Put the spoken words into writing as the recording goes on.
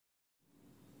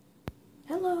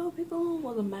Hello people,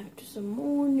 welcome back to some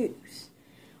more news.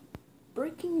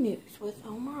 Breaking news with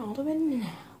Omar, aldamen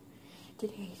now.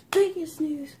 Today's biggest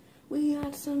news, we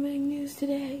got some big news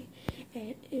today.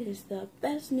 It is the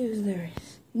best news there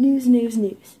is. News.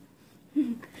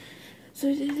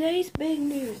 So today's big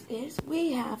news is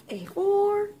we have a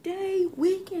 4-day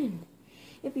weekend.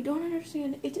 If you don't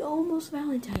understand, it's almost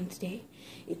Valentine's Day.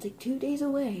 It's like 2 days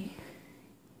away.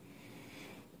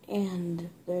 And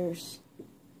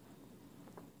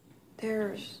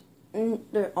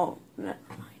oh, never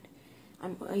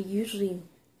mind. I usually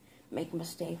make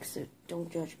mistakes, so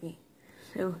don't judge me.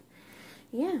 So,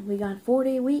 yeah, we got a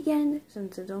 4-day weekend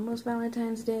since it's almost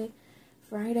Valentine's Day.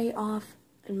 Friday off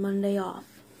and Monday off.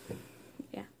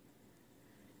 Yeah.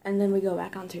 And then we go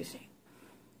back on Tuesday.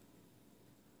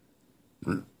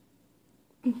 You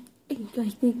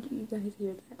guys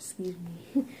hear that? Excuse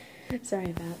me. Sorry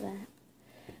about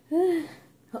that.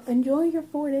 Enjoy your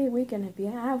 4-day weekend if you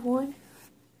have one.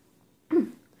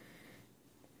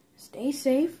 Stay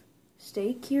safe,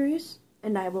 stay curious,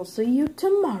 and I will see you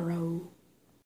tomorrow.